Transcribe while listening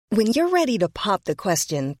When you're ready to pop the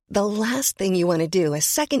question, the last thing you want to do is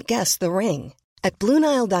second-guess the ring. At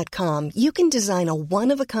BlueNile.com, you can design a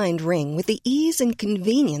one-of-a-kind ring with the ease and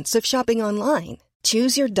convenience of shopping online.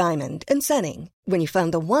 Choose your diamond and setting. When you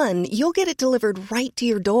find the one, you'll get it delivered right to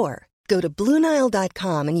your door. Go to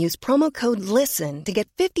BlueNile.com and use promo code LISTEN to get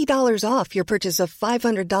 $50 off your purchase of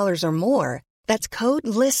 $500 or more. That's code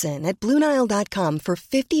LISTEN at BlueNile.com for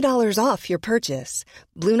 $50 off your purchase.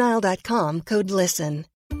 BlueNile.com, code LISTEN.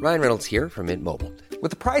 Ryan Reynolds here from Mint Mobile. With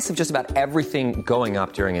the price of just about everything going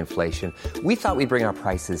up during inflation, we thought we'd bring our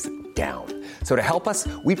prices down. So to help us,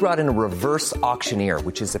 we brought in a reverse auctioneer,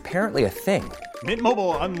 which is apparently a thing. Mint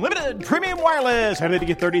Mobile Unlimited Premium Wireless. How to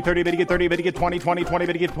get 30, 30, bit to get 30, bit to get 20, 20, 20,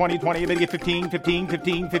 bit to get 20, 20, bit to get 15, 15,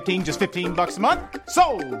 15, 15, just $15 a month?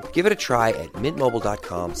 Sold! Give it a try at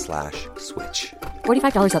mintmobile.com/switch.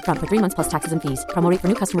 $45 up front for 3 months plus taxes and fees. Promo rate for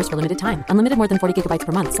new customers for limited time. Unlimited more than 40 gigabytes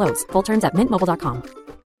per month. Slows full terms at mintmobile.com.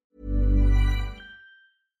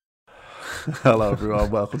 Hello everyone,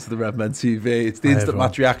 welcome to the Redmen TV. It's the instant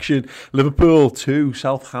match reaction. Liverpool 2,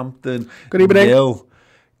 Southampton. Good evening. 0.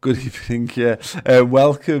 Good evening, yeah.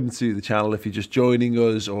 Welcome to the channel if you're just joining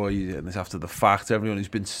us or you're doing this after the fact. Everyone who's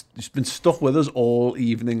been stuck with us all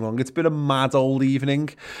evening long. It's been a mad old evening.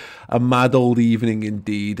 A mad old evening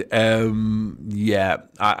indeed. Yeah,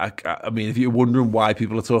 I mean, if you're wondering why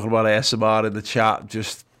people are talking about ASMR in the chat,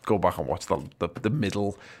 just go back and watch the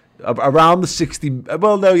middle. Around the 60,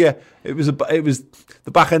 well, no, yeah, it was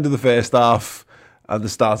the back end of the first half and the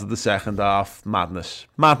start of the second half. Madness.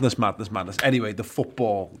 Anyway, the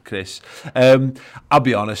football, Chris. I'll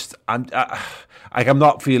be honest, I'm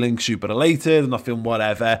not feeling super elated. I'm not feeling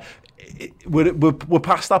whatever. We're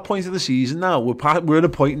past that point of the season now. We're at a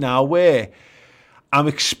point now where I'm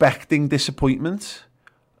expecting disappointment.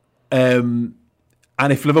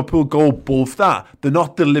 And if Liverpool go above that, they're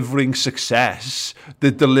not delivering success. They're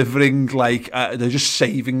delivering they're just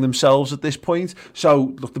saving themselves at this point.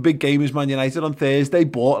 So look, the big game is Man United on Thursday.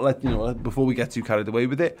 But before we get too carried away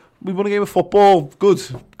with it, we won a game of football. Good.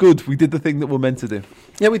 We did the thing that we're meant to do.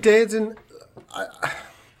 Yeah, we did, and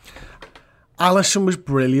Alisson was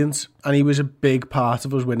brilliant, and he was a big part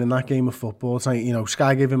of us winning that game of football. It's like,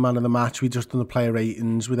 Sky gave him man of the match. We just done the player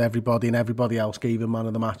ratings with everybody, and everybody else gave him man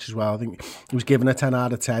of the match as well. I think he was given a 10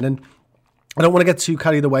 out of 10, and I don't want to get too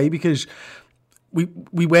carried away because we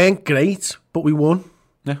weren't great, but we won.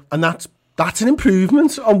 Yeah. And that's an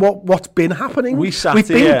improvement on what's been happening. We've been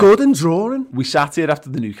here, good and drawing. We sat here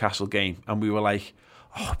after the Newcastle game, and we were like,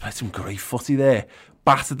 oh, played some great footy there.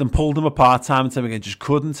 Battered them, pulled them apart time and time again, just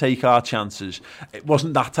couldn't take our chances. It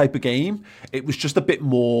wasn't that type of game. It was just a bit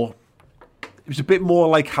more,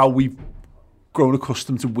 like how we've grown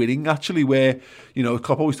accustomed to winning, actually, where,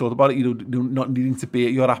 Klopp always thought about it, not needing to be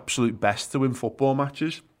at your absolute best to win football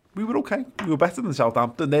matches. We were okay. We were better than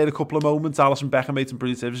Southampton. They had a couple of moments. Alisson Becker made some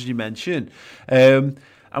brilliant saves, as you mentioned.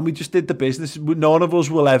 And we just did the business. None of us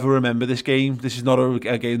will ever remember this game. This is not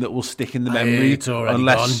a game that will stick in the memory. It's already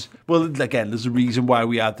gone. Well, again, there's a reason why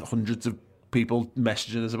we had hundreds of people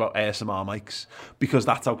messaging us about ASMR mics, because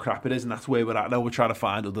that's how crap it is, and that's where we're at now. We're trying to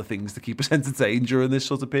find other things to keep us entertained during this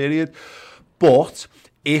sort of period. But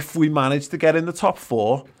if we manage to get in the top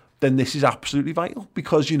 4, then this is absolutely vital,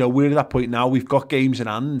 because, we're at that point now. We've got games in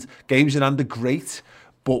hand. Games in hand are great.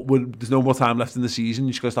 But there's no more time left in the season.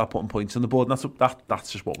 You just got to start putting points on the board, and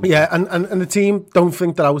that's just what we do. And the team don't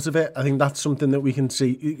think they're out of it. I think that's something that we can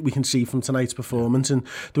see from tonight's performance. And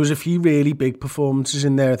there was a few really big performances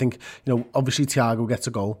in there. I think, obviously Thiago gets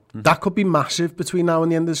a goal. That could be massive between now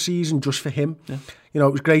and the end of the season, just for him. Yeah. It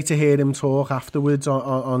was great to hear him talk afterwards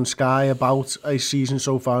on Sky about his season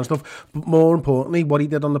so far and stuff. But more importantly, what he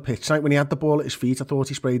did on the pitch tonight, when he had the ball at his feet, I thought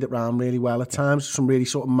he sprayed it round really well at times. Some really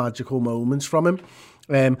sort of magical moments from him.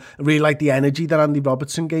 I really like the energy that Andy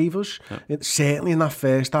Robertson gave us. Yeah. Certainly in that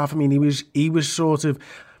first half. I mean, he was sort of,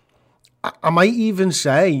 I might even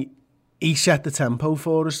say, he set the tempo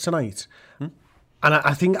for us tonight. And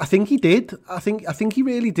I think he did. I think he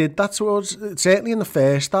really did that towards, certainly in the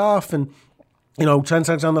first half. And Trent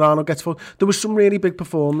Alexander-Arnold gets full. There was some really big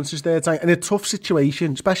performances there tonight, in a tough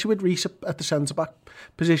situation, especially with Reece at the centre-back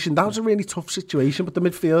position. That was a really tough situation, but the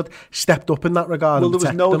midfield stepped up in that regard. Well, there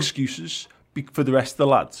was no excuses for the rest of the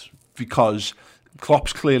lads, because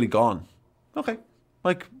Klopp's clearly gone. Okay,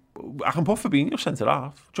 I can put Fabinho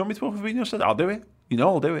centre-half. Do you want me to put Fabinho centre-half? I'll do it.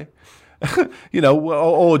 I'll do it.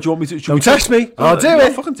 Or do you want me to... Don't test me. I'll do it.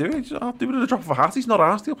 I'll fucking do it. I'll do it at a drop of a hat. He's not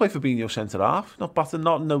asked. He'll play Fabinho centre-half. Not battered,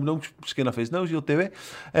 no skin off his nose. He'll do it.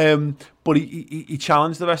 But he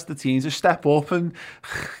challenged the rest of the team to step up, and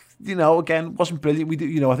again, wasn't brilliant.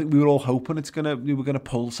 I think we were all hoping we were gonna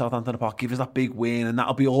pull Southampton apart, give us that big win, and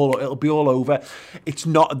it'll be all over. It's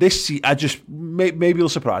not this. Maybe it'll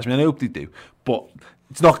surprise me. I hope they do, but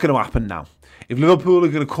it's not going to happen now. If Liverpool are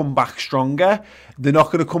going to come back stronger, they're not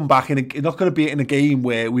going to come back not going to be in a game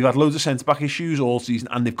where we've had loads of centre-back issues all season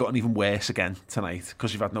and they've gotten even worse again tonight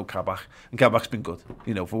because we've had no Kabak. And Kabak's been good.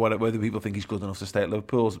 For whether people think he's good enough to stay at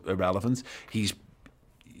Liverpool's irrelevant. He's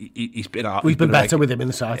been out. We've been better with him in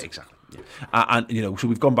the side. Yeah, exactly. Yeah. And so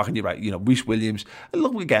we've gone back and you're right. Reece Williams.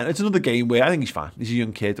 Look again. It's another game where I think he's fine. He's a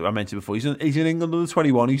young kid. I mentioned before. He's in England under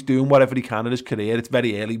 21. He's doing whatever he can in his career. It's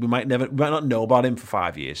very early. We might not know about him for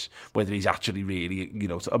 5 years whether he's actually really.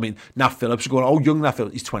 Nat Phillips is going. Oh, young Nat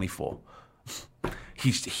Phillips. He's 24.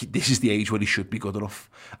 This is the age where he should be good enough,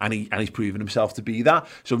 and he's proven himself to be that.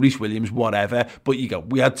 So Reece Williams, whatever. But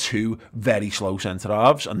we had 2 very slow centre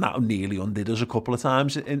halves, and that nearly undid us a couple of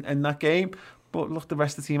times in that game. But look, the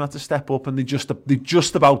rest of the team had to step up, and they just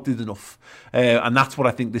about did enough. And that's what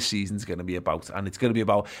I think this season's going to be about. And it's going to be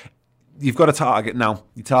about, you've got a target now.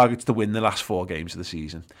 Your target's to win the last 4 games of the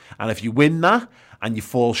season. And if you win that and you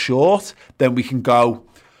fall short, then we can go,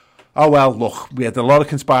 oh, well, look, we had a lot of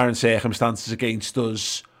conspiring circumstances against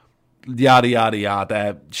us. Yada, yada,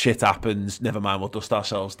 yada. Shit happens. Never mind, we'll dust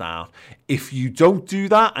ourselves down. If you don't do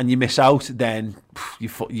that and you miss out, then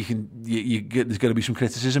there's going to be some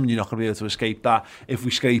criticism and you're not going to be able to escape that. If we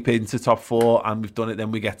scrape into top 4 and we've done it, then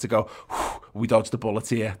we get to go, we dodged the bullet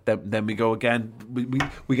here. Then we go again.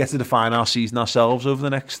 We get to define our season ourselves over the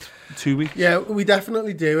next 2 weeks. Yeah, we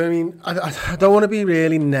definitely do. I mean, I don't want to be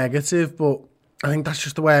really negative, but I think that's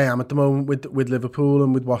just the way I am at the moment with Liverpool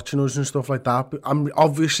and with watching us and stuff like that. But I'm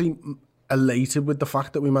obviously elated with the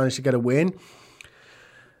fact that we managed to get a win.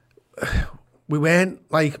 We weren't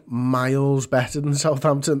miles better than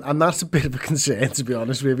Southampton, and that's a bit of a concern, to be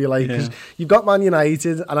honest with you. Because you've got Man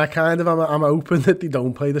United, and I'm hoping that they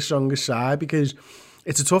don't play the strongest side because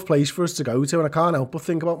it's a tough place for us to go to, and I can't help but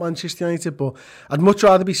think about Manchester United. But I'd much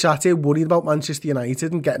rather be sat here worried about Manchester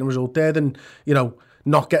United and getting a result there than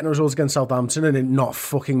not getting a result against Southampton and it not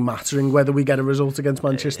fucking mattering whether we get a result against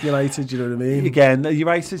Manchester United. You know what I mean? Again, you're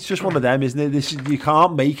right. It's just one of them, isn't it? You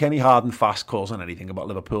can't make any hard and fast calls on anything about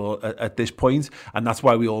Liverpool at this point, and that's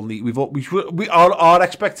why we all need. Our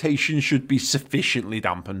expectations should be sufficiently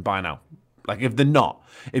dampened by now. If they're not,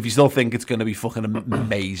 if you still think it's going to be fucking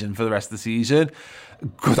amazing for the rest of the season,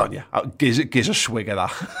 good on you. Gives a swig of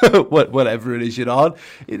that. Whatever it is you're on.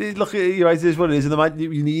 Look, you're right, it is what it is. And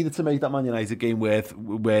you needed to make that Man United game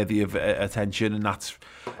worthy of attention, and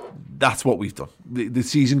that's what we've done. The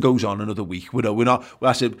season goes on another week. We're not.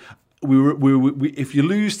 I said, if you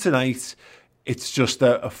lose tonight, it's just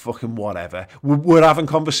a fucking whatever. We're having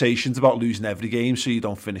conversations about losing every game so you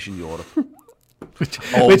don't finish in Europe.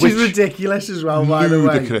 Which is ridiculous as well, by the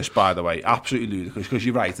way. Ludicrous, by the way. Absolutely ludicrous, because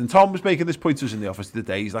you're right. And Tom was making this point to us in the office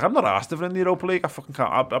today. He's like, I'm not asked if we're in the Europa League. I fucking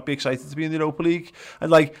can't. I'd be excited to be in the Europa League.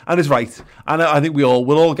 And it's right. And I think we'll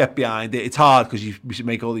all get behind it. It's hard because we should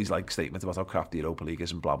make all these statements about how crap the Europa League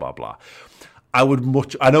is and blah, blah, blah. I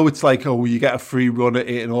know it's you get a free run at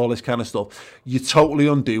it and all this kind of stuff. You totally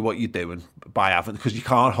undo what you're doing by having, because you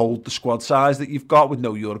can't hold the squad size that you've got with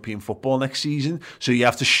no European football next season. So you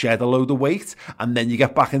have to shed a load of weight, and then you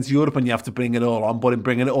get back into Europe and you have to bring it all on. But in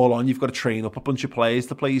bringing it all on, you've got to train up a bunch of players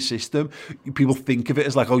to play your system. People think of it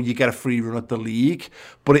as you get a free run at the league.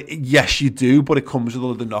 But yes, you do, but it comes with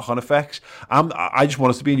all the knock-on effects. I just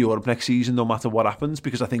want us to be in Europe next season, no matter what happens,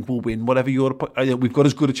 because I think we'll win whatever Europe. We've got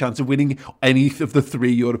as good a chance of winning any of the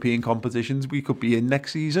 3 European competitions we could be in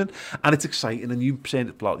next season, and it's exciting. And you're saying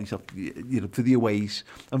it about yourself, for the aways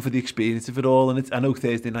and for the experience of it all. And I know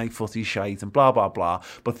Thursday night footy's shite and blah blah blah,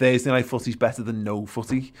 but Thursday night footy's better than no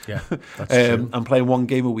footy. Yeah, that's true. And playing one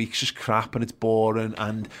game a week's just crap, and it's boring,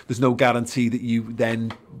 and there's no guarantee that you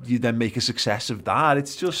then make a success of that.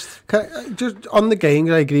 It's just on the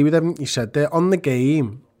game. I agree with everything you said there. On the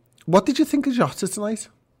game, what did you think of Jota tonight?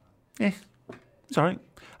 Yeah, it's all right.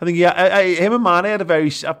 I think him and Mane had a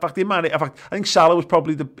very. I think Salah was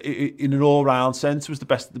probably in an all-round sense was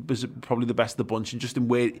probably the best of the bunch, and just in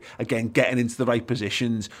where, again, getting into the right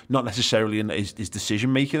positions, not necessarily in his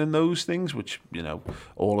decision making and those things, which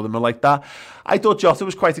all of them are like that. I thought Jota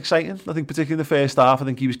was quite exciting. I think particularly in the first half, I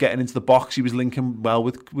think he was getting into the box. He was linking well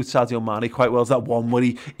with Sadio Mane quite well. It's that one where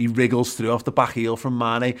he wriggles through off the back heel from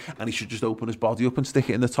Mane, and he should just open his body up and stick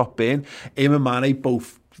it in the top bin. Him and Mane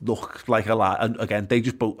both look like a lot, and again, they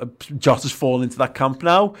just both. Jota's fallen into that camp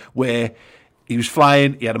now where he was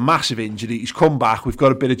flying, he had a massive injury, he's come back, we've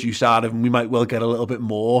got a bit of juice out of him, we might well get a little bit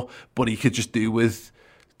more, but he could just do with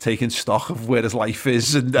taking stock of where his life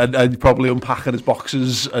is and probably unpacking his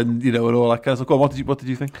boxes and and all that kind of stuff. Go on, what did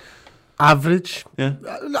you think? Average. Yeah.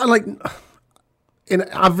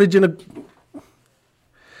 Average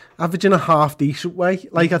in a half decent way.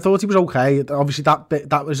 Like, I thought he was okay. Obviously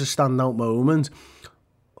that was a standout moment.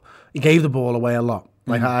 He gave the ball away a lot.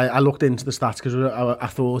 Like, I looked into the stats because I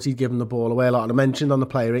thought he'd given the ball away a lot. And I mentioned on the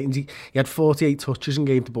player ratings, he had 48 touches and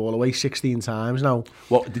gave the ball away 16 times now.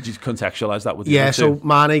 What did you contextualise that with? So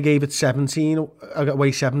Mane gave it 17,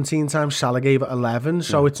 away 17 times. Salah gave it 11.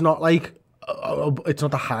 So it's not like it's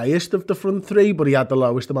not the highest of the front three, but he had the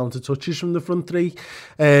lowest amount of touches from the front three.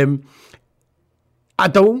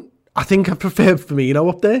 I think I prefer Firmino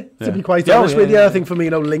up there, to be quite honest with you. I think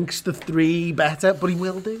Firmino links the three better, but he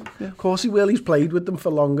will do. Yeah. Of course he will. He's played with them for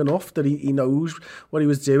long enough that he knows what he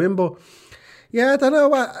was doing. But yeah, I don't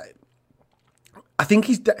know. I think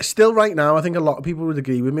he's still right now, I think a lot of people would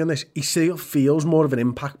agree with me on this, he still feels more of an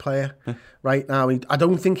impact player right now. I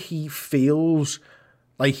don't think he feels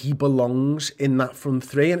like he belongs in that front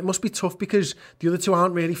three, and it must be tough because the other two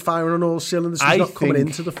aren't really firing on all cylinders. He's not coming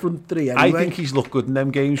into the front three anyway. I think he's looked good in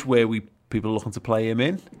them games where people are looking to play him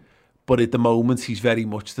in, but at the moment he's very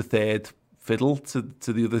much the third fiddle to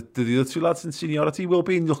the other two lads in seniority. Will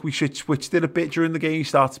be, and look, we switched it a bit during the game. He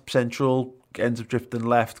starts central, ends up drifting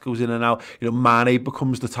left, goes in and out. Mane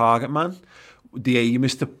becomes the target man. The aim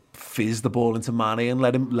is to fizz the ball into Mane and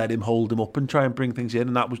let him hold him up and try and bring things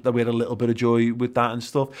in, and we had a little bit of joy with that and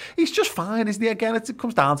stuff. He's just fine, isn't he? Again, it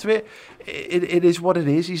comes down to it. It is what it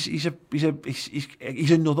is.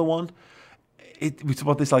 He's another one. We talk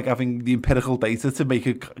about this like having the empirical data to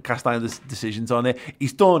make cast iron decisions on it.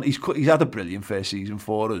 He's had a brilliant first season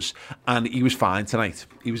for us, and he was fine tonight.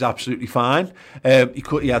 He was absolutely fine.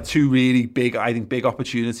 He had two really big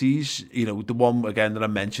opportunities. The one again that I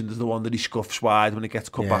mentioned is the one that he scuffs wide when it gets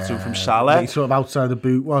cut back to him from Salah. He's sort of outside the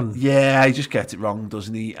boot one. Yeah, he just gets it wrong,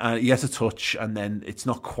 doesn't he? And he has a touch, and then it's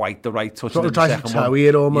not quite the right touch. Sort of tries to toe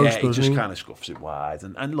it almost. Yeah, he just kind of scuffs it wide.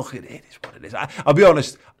 And look, it is what it is. I'll be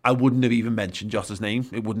honest. I wouldn't have even mentioned Jota's name.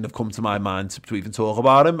 It wouldn't have come to my mind to even talk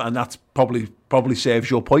about him, and that's probably serves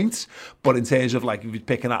your point. But in terms of like if you're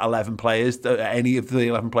picking at 11 players, any of the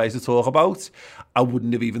 11 players to talk about, I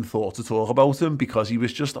wouldn't have even thought to talk about him because he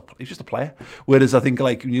was just a player. Whereas I think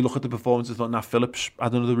like when you look at the performance, I thought Nat Phillips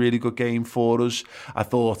had another really good game for us. I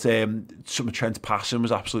thought some of Trent's passing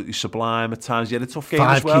was absolutely sublime at times. He had a tough game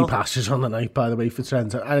as well. 5 key passes on the night, by the way, for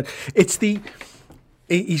Trent. And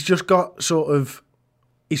he's just got sort of.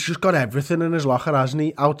 He's just got everything in his locker, hasn't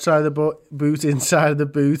he? Outside the boot, inside the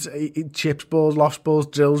boot, he chips balls, lofts balls,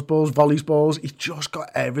 drills balls, volleys balls. He's just got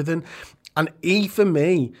everything. And for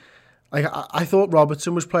me, like I thought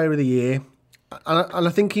Robertson was player of the year. And I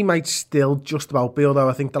think he might still just about be, although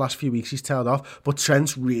I think the last few weeks he's tailed off. But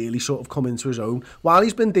Trent's really sort of come into his own while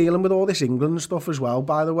he's been dealing with all this England stuff as well,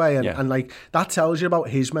 by the way. And like that tells you about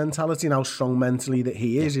his mentality and how strong mentally that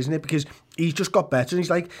he is, isn't it? Because he's just got better, and he's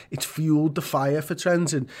like, it's fueled the fire for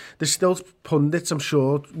Trent. And there's still pundits, I'm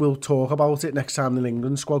sure, will talk about it next time the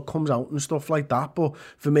England squad comes out and stuff like that. But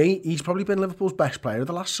for me, he's probably been Liverpool's best player of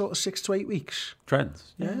the last sort of 6 to 8 weeks. Trent?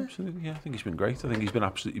 Yeah, absolutely. Yeah, I think he's been great. I think he's been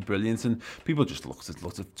absolutely brilliant. And people just look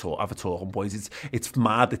to have a talking point. It's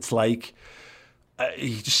mad. It's like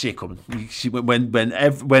you just see it coming. You see when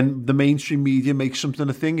the mainstream media makes something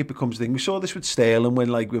a thing, it becomes a thing. We saw this with Sterling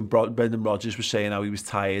when Brendan Rodgers was saying how he was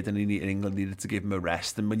tired and England needed to give him a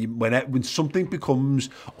rest. And when something becomes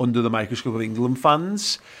under the microscope of England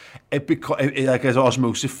fans, it like as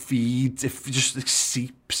osmosis feeds, it just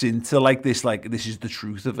seeps into like this is the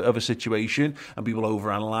truth of a situation, and people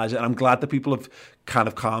overanalyze it. And I'm glad that people have kind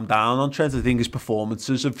of calmed down on Trent. I think his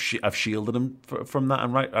performances have shielded him from that,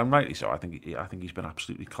 and rightly so. I think he's been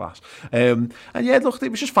absolutely class. And yeah, look, it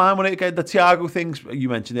was just fine when the Thiago things you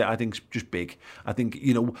mentioned it. I think it's just big. I think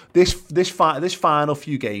this final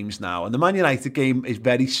few games now, and the Man United game is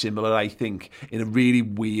very similar. I think in a really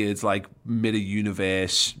weird like mirror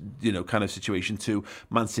universe kind of situation to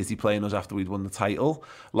Man City playing us after we'd won the title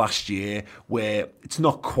last year, where it's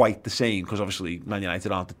not quite the same because obviously Man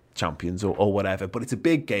United aren't the champions or whatever, but it's a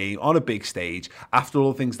big game on a big stage. After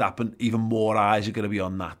all the things that happen, even more eyes are going to be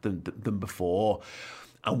on that than before,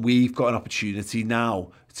 and we've got an opportunity now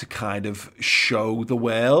to kind of show the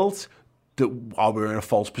world that we're in a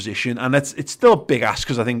false position. And it's still a big ask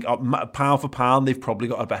because I think pound for pound they've probably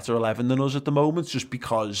got a better 11 than us at the moment, just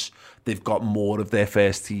because they've got more of their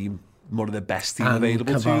first team, more of the best team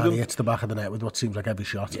available Cavani to them. Hits the back of the net with what seems like every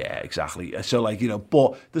shot. Yeah, exactly. So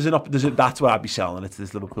but that's where I'd be selling it to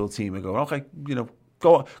this Liverpool team and going, okay,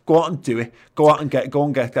 go out and do it. Go and get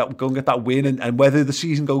that win, and whether the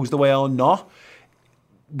season goes the way or not,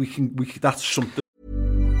 we can. That's something.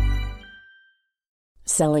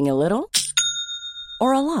 Selling a little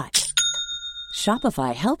or a lot?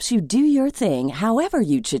 Shopify helps you do your thing however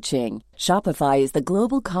you cha-ching. Shopify is the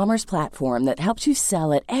global commerce platform that helps you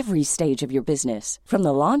sell at every stage of your business. From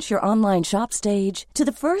the launch your online shop stage to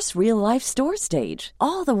the first real-life store stage,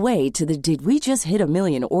 all the way to the did we just hit a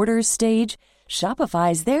million orders stage.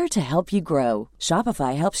 Shopify is there to help you grow.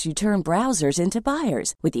 Shopify helps you turn browsers into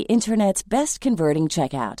buyers with the internet's best converting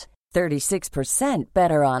checkout. 36%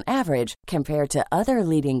 better on average compared to other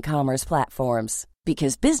leading commerce platforms.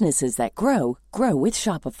 Because businesses that grow, grow with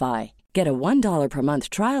Shopify. Get a $1 per month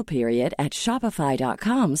trial period at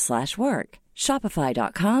shopify.com/work.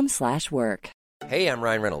 Shopify.com/work. Hey, I'm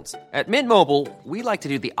Ryan Reynolds. At Mint Mobile, we like to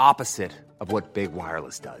do the opposite of what Big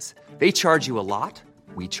Wireless does. They charge you a lot,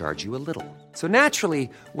 we charge you a little. So naturally,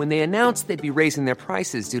 when they announced they'd be raising their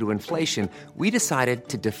prices due to inflation, we decided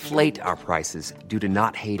to deflate our prices due to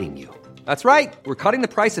not hating you. That's right. We're cutting the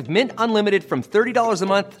price of Mint Unlimited from $30 a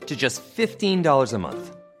month to just $15 a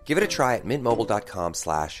month. Give it a try at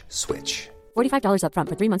mintmobile.com/switch. $45 up front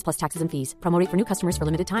for 3 months plus taxes and fees. Promo rate for new customers for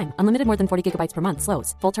limited time. Unlimited more than 40 gigabytes per month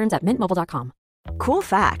slows. Full terms at mintmobile.com. Cool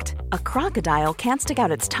fact, a crocodile can't stick out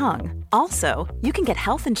its tongue. Also, you can get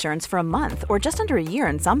health insurance for a month or just under a year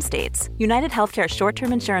in some states. United Healthcare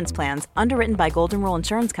short-term insurance plans, underwritten by Golden Rule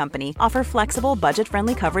Insurance Company, offer flexible,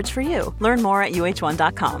 budget-friendly coverage for you. Learn more at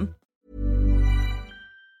uh1.com.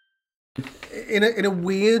 In a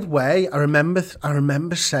weird way, I remember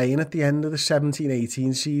saying at the end of the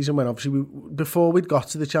 17-18 season, when obviously before we'd got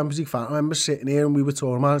to the Champions League final, I remember sitting here and we were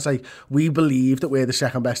talking about, it's like, we believe that we're the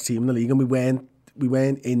second best team in the league, and we weren't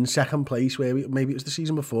in second place, where maybe it was the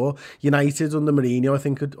season before. United under Mourinho, I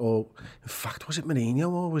think, or in fact, was it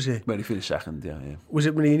Mourinho or was it? Where he finished second, yeah. Was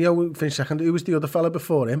it Mourinho who finished second? Who was the other fella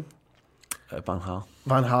before him? Van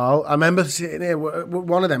Gaal. I remember sitting here,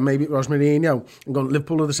 one of them, maybe it was Mourinho, and going,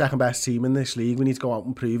 Liverpool are the second best team in this league, we need to go out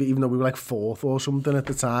and prove it, even though we were like fourth or something at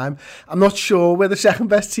the time. I'm not sure we're the second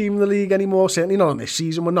best team in the league anymore, certainly not on this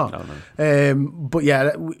season, we're not. No. But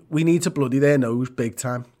yeah, we need to bloody their nose big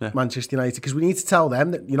time, Manchester United, because we need to tell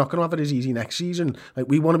them that you're not going to have it as easy next season. Like,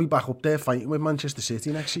 we want to be back up there fighting with Manchester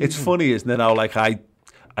City next season. It's funny, isn't it, how, like, I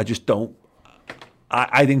just don't.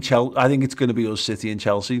 I think it's going to be us, City and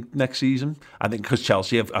Chelsea next season. I think because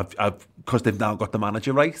Chelsea have because they've now got the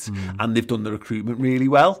manager right and they've done the recruitment really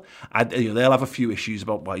well. They'll have a few issues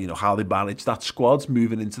about how they manage that squad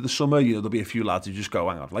moving into the summer. There'll be a few lads who just go,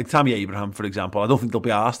 hang on, like Tammy Abraham, for example. I don't think they'll be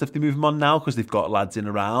asked if they move him on now because they've got lads in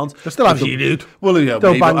around. They still have Giroud. Well,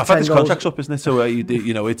 maybe. I think his contract's up, isn't it? So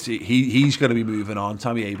he's going to be moving on.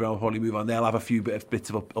 Tammy Abraham will probably move on. They'll have a few bits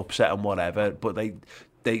of upset and whatever, but they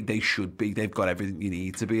should be. They've got everything you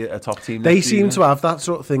need to be a top team. They seem to have that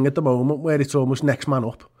sort of thing at the moment where it's almost next man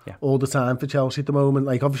up all the time for Chelsea at the moment.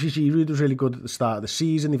 Like, obviously Giroud was really good at the start of the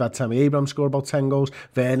season. They've had Tammy Abraham score about 10 goals.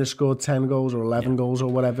 Werner scored 10 goals or 11 goals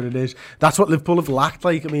or whatever it is. That's what Liverpool have lacked.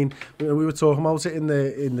 Like, I mean, we were talking about it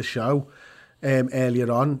in the show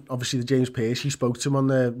earlier on. Obviously the James Pearce, he spoke to him on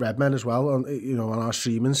the Redmen as well, on our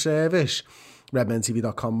streaming service.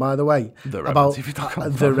 RedmenTV.com, by the way. The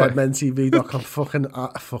RedmenTV.com.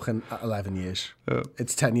 fucking 11 years. Yeah.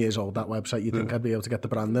 It's 10 years old, that website. You'd think I'd be able to get the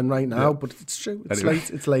branding right now, but it's true.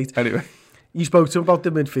 It's late. Anyway. You spoke to him about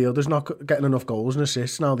the midfielders not getting enough goals and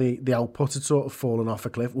assists. Now the output had sort of fallen off a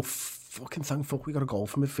cliff. Well, fucking thank fuck we got a goal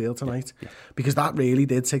from midfield tonight, because that really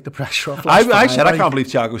did take the pressure off. I can't believe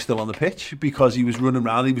Thiago was still on the pitch, because he was running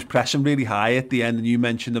around, he was pressing really high at the end, and you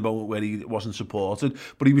mentioned the moment where he wasn't supported,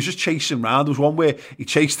 but he was just chasing around. There was one where he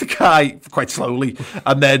chased the guy quite slowly,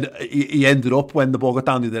 and then he ended up, when the ball got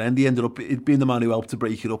down the other end, he ended up being the man who helped to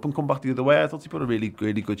break it up and come back the other way. I thought he put a really,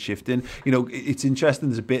 really good shift in. It's interesting,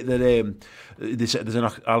 there's a bit that there's an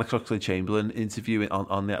Alex Oxlade-Chamberlain interview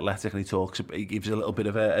on The Athletic, and he gives a little bit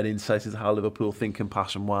of an insight into how Liverpool thinking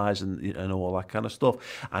passing wise and all that kind of stuff,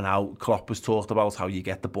 and how Klopp has talked about how you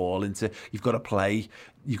get the ball into, you've got to play,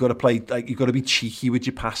 like, you've got to be cheeky with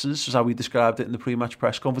your passes, is how we described it in the pre-match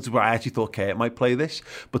press conference, where I actually thought Kate might play this,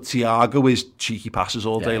 but Thiago is cheeky passes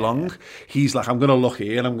all day long. Yeah. He's like, I'm going to look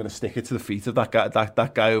here and I'm going to stick it to the feet of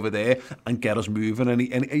that guy over there and get us moving, and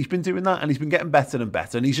he's been doing that, and he's been getting better and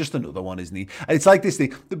better, and he's just another one, isn't he? And it's like this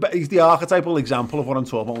thing, he's the archetypal example of what I'm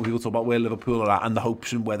talking about when people talk about where Liverpool are at and the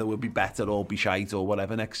hopes and whether we'll be better or be shite or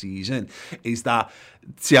whatever next season, is that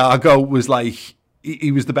Thiago was like,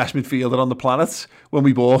 he was the best midfielder on the planet when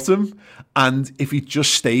we bought him, and if he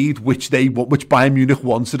just stayed, which Bayern Munich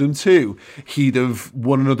wanted him to, he'd have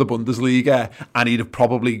won another Bundesliga, and he'd have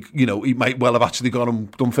probably, he might well have actually gone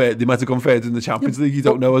and done fair. They might have gone third in the Champions League. You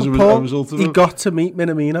don't know as a result of it. He got to meet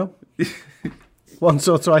Minamino. once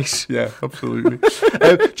or twice. Yeah, absolutely.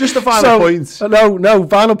 Just a final point.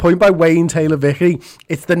 Final point by Wayne Taylor-Vickey.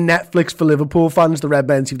 It's the Netflix for Liverpool fans, the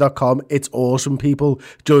redmentive.com. It's awesome, people.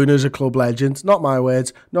 Join us at Club Legends. Not my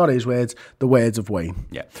words, not his words, the words of Wayne.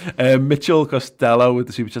 Yeah. Mitchell Costello with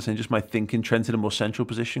the super chat saying, just my thinking, Trent in a more central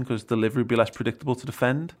position because delivery would be less predictable to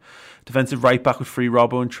defend. Defensive right back with free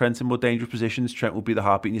Robbo and Trent in more dangerous positions. Trent will be the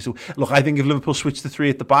heartbeat. So, look, I think if Liverpool switch to 3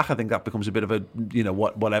 at the back, I think that becomes a bit of a,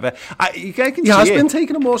 whatever. He has been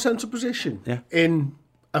taking a more central position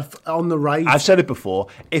on the right. I've said it before.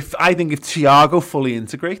 I think if Thiago fully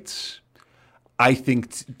integrates, I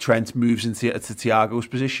think Trent moves into Thiago's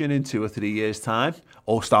position in 2 or 3 years' time,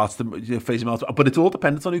 or starts to phase him out. But it's all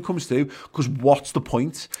dependent on who comes through, because what's the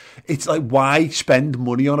point? It's like, why spend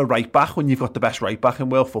money on a right back when you've got the best right back in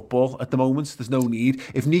world football at the moment? There's no need.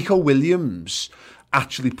 If Nico Williams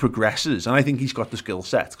actually progresses, and I think he's got the skill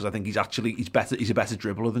set, because I think he's a better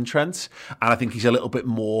dribbler than Trent, and I think he's a bit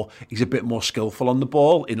more skillful on the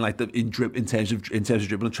ball in terms of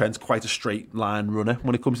dribbling. Trent's quite a straight line runner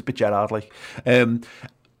when it comes to Gerrard,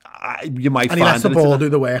 you might find he lets the ball do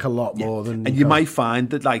the work a lot more than. And you might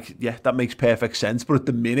find that, that makes perfect sense. But at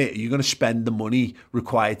the minute, you're going to spend the money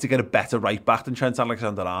required to get a better right back than Trent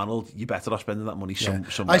Alexander-Arnold. You're better off spending that money somewhere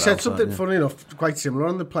else. I said something funny enough, quite similar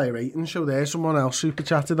on the player rating show there. Someone else super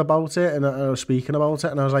chatted about it, and I was speaking about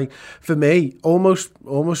it, and I was like, for me, almost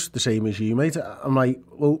the same as you, mate. I'm like,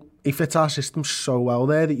 well, he fits our system so well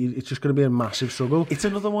there that it's just going to be a massive struggle. It's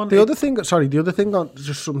another one. The other thing on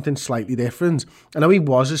just something slightly different. I know he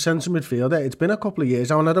was a centre midfielder. It's been a couple of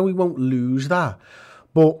years now, and I know we won't lose that,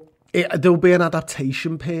 but there'll be an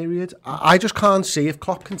adaptation period. I just can't see, if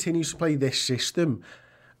Klopp continues to play this system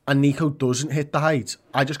and Nico doesn't hit the height,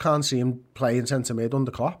 I just can't see him playing centre mid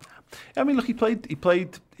under Klopp. I mean, look, he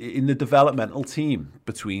played in the developmental team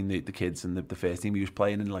between the kids and the first team. He was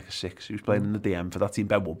playing in a 6. He was playing in the DM for that team.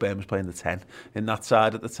 Ben Woodburn was playing the 10 in that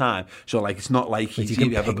side at the time. So it's not like he's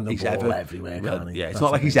ever everywhere. It's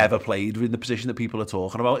not like he's ever played in the position that people are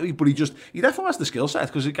talking about. But he definitely has the skill set,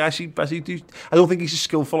 because I don't think he's as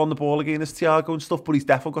skillful on the ball again as Thiago and stuff, but he's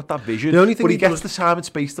definitely got that vision. But he gets the time and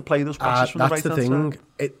space to play those passes from the right hand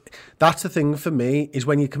side. That's the thing for me, is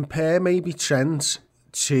when you compare maybe Trent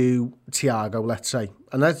to Thiago, let's say,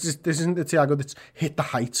 and this isn't the Thiago that's hit the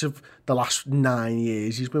heights of the last 9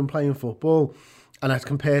 years he's been playing football, and I'd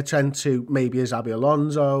compare Trent to maybe a Xabi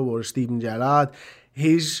Alonso or a Steven Gerrard.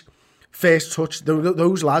 His first touch,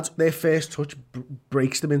 those lads, their first touch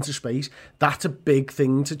breaks them into space. That's a big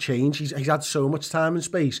thing to change. He's had so much time and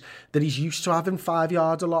space that he's used to having 5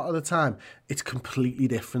 yards a lot of the time. It's completely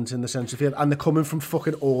different in the centre field, and they're coming from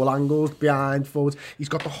fucking all angles, behind, forwards. He's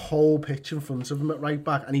got the whole pitch in front of him at right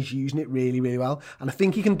back, and he's using it really, really well. And I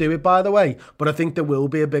think he can do it, by the way, but I think there will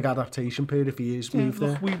be a big adaptation period if he is moved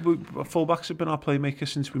there. Fullbacks have been our playmaker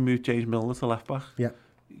since we moved James Milner to left back. Yeah.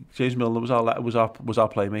 James Milner was our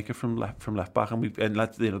playmaker from left back, and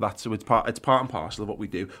it's part and parcel of what we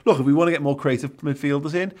do. Look, if we want to get more creative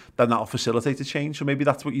midfielders in, then that'll facilitate a change. So maybe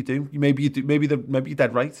that's what you do. Maybe you're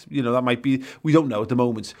dead right. That might be. We don't know at the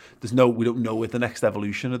moment. We don't know what the next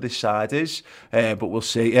evolution of this side is, but we'll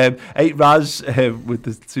see. 8 Raz with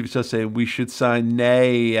the super chat saying we should sign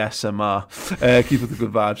Nay SMR. Keep up the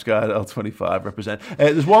good vibes, guy. L25 represent.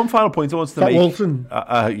 There's one final point I wanted to make. Walton.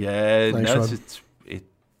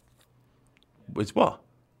 It's what?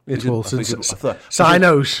 It's Walton. Sinos. I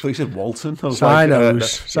thought you said Walton.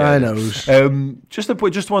 Sinos.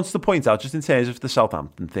 Just wants to point out, just in terms of the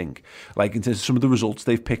Southampton thing, in terms of some of the results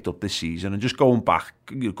they've picked up this season, and just go back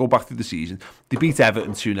through the season. They beat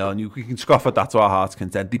Everton 2-0, and we can scoff at that to our heart's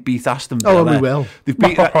content. They beat Aston Villa. Oh, we will. They've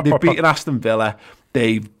beaten Aston Villa.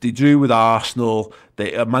 They drew with Arsenal.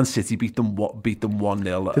 Man City beat them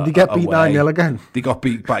 1-0. Did they get beat 9-0 again? They got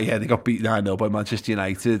beat 9-0 by Manchester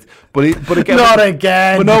United. But again, not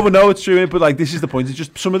again. But no, it's true. But this is the point. It's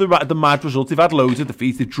just some of the mad results. They've had loads of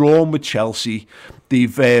defeats. They've drawn with Chelsea.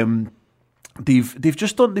 They've been.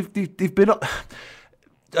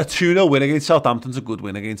 A 2-0 win against Southampton's a good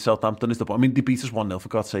win against Southampton, is the point. I mean, they beat us 1-0, for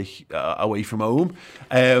God's sake, away from home.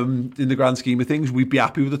 In the grand scheme of things, we'd be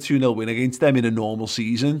happy with a 2-0 win against them in a normal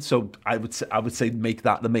season. So I would say make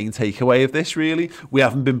that the main takeaway of this, really. We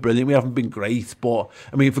haven't been brilliant, we haven't been great, but,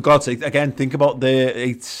 I mean, for God's sake, again, think about the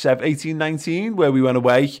 18-19, where we went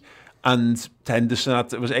away and Henderson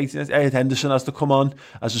Henderson has to come on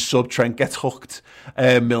as a sub. Trent gets hooked.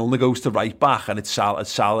 Milner goes to right back, and it's Salah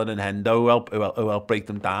and Hendo who help break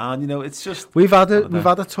them down. You know, it's just we've had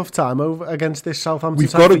a tough time over against this Southampton.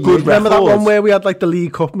 We've got a good record. Remember that one where we had like the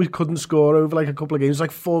League Cup and we couldn't score over like a couple of games,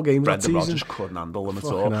 like 4 games that season. Brendan Rodgers couldn't handle them at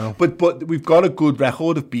all. But we've got a good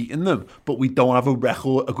record of beating them, but we don't have a good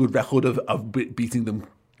record of beating them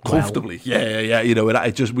comfortably. Yeah. You know,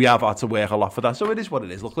 we have had to work a lot for that. So it is what it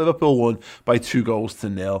is. Look, Liverpool won by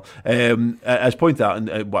 2-0. As pointed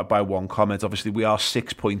out by one comment, obviously we are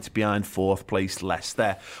 6 points behind 4th place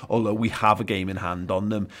Leicester, although we have a game in hand on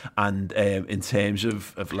them. And in terms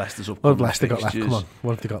of Leicester's upcoming Leicester fixtures, got left? Come on,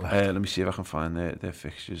 what have they got left? Let me see if I can find their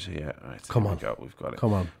fixtures here. Right, Come on. We've got it.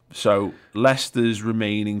 Come on. So Leicester's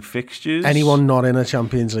remaining fixtures. Anyone not in a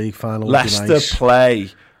Champions League final? Leicester play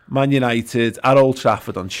Man United at Old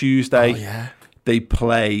Trafford on Tuesday. Oh, yeah. They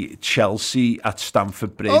play Chelsea at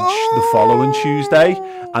Stamford Bridge the following Tuesday,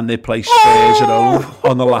 and they play Spurs at home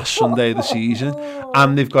on the last Sunday of the season.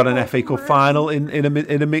 And they've got an FA Cup final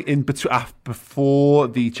before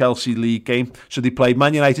the Chelsea League game. So they play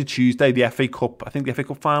Man United Tuesday. The FA Cup, I think the FA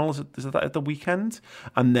Cup final is that at the weekend,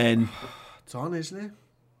 and then it's on, isn't it?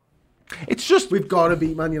 It's just we've got to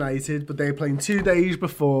beat Man United, but they're playing 2 days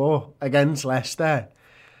before against Leicester.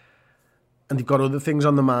 And they've got other things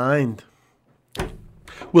on the mind.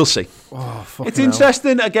 We'll see. It's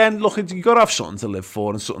interesting. Again, look, you've got to have something to live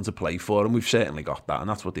for and something to play for, and we've certainly got that, and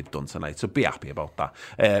that's what they've done tonight. So be happy about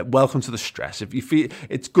that. Welcome to the stress. If you feel,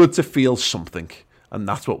 it's good to feel something, and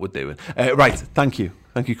that's what we're doing. Right, thank you,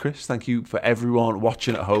 Chris. Thank you for everyone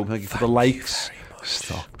watching at home. Thank you for the likes.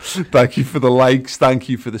 Stop. Thank you for the likes. Thank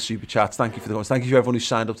you for the super chats. Thank you for the comments. Thank you for everyone who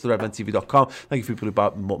signed up to the redmentv.com. Thank you for people who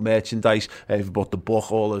bought merchandise, who bought the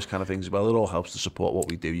book, all those kind of things as well. It all helps to support what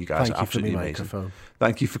we do. You guys are absolutely amazing. Microphone.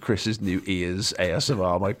 Thank you for Chris's new ears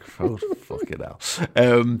ASMR microphone. Fucking hell.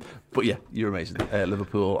 But yeah, you're amazing.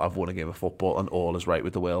 Liverpool have won a game of football, and all is right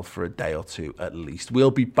with the world for a day or two at least.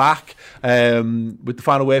 We'll be back with the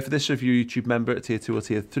final word for this. So if you're a YouTube member at tier 2 or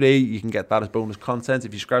tier 3, you can get that as bonus content.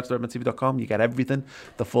 If you subscribe to redmentv.com, you get everything,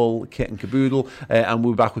 the full kit and caboodle. And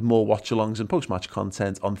we'll be back with more watch-alongs and post-match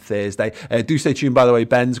content on Thursday. Do stay tuned, by the way.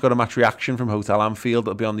 Ben's got a match reaction from Hotel Anfield.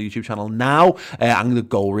 That'll be on the YouTube channel now. And the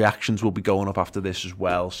goal reactions will be going up after this as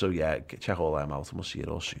well. So yeah, check all them out, and we'll see you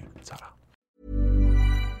all soon. Ta-ra.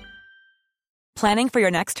 Planning for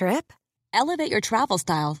your next trip? Elevate your travel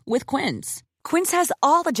style with Quince. Quince has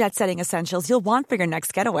all the jet-setting essentials you'll want for your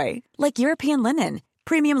next getaway, like European linen,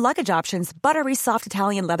 premium luggage options, buttery soft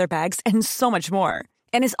Italian leather bags, and so much more.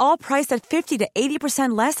 And is all priced at 50 to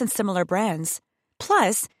 80% less than similar brands.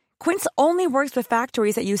 Plus, Quince only works with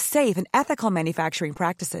factories that use safe and ethical manufacturing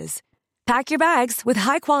practices. Pack your bags with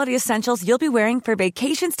high-quality essentials you'll be wearing for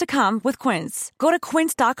vacations to come with Quince. Go to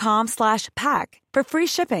quince.com/pack for free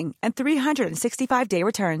shipping and 365-day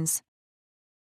returns.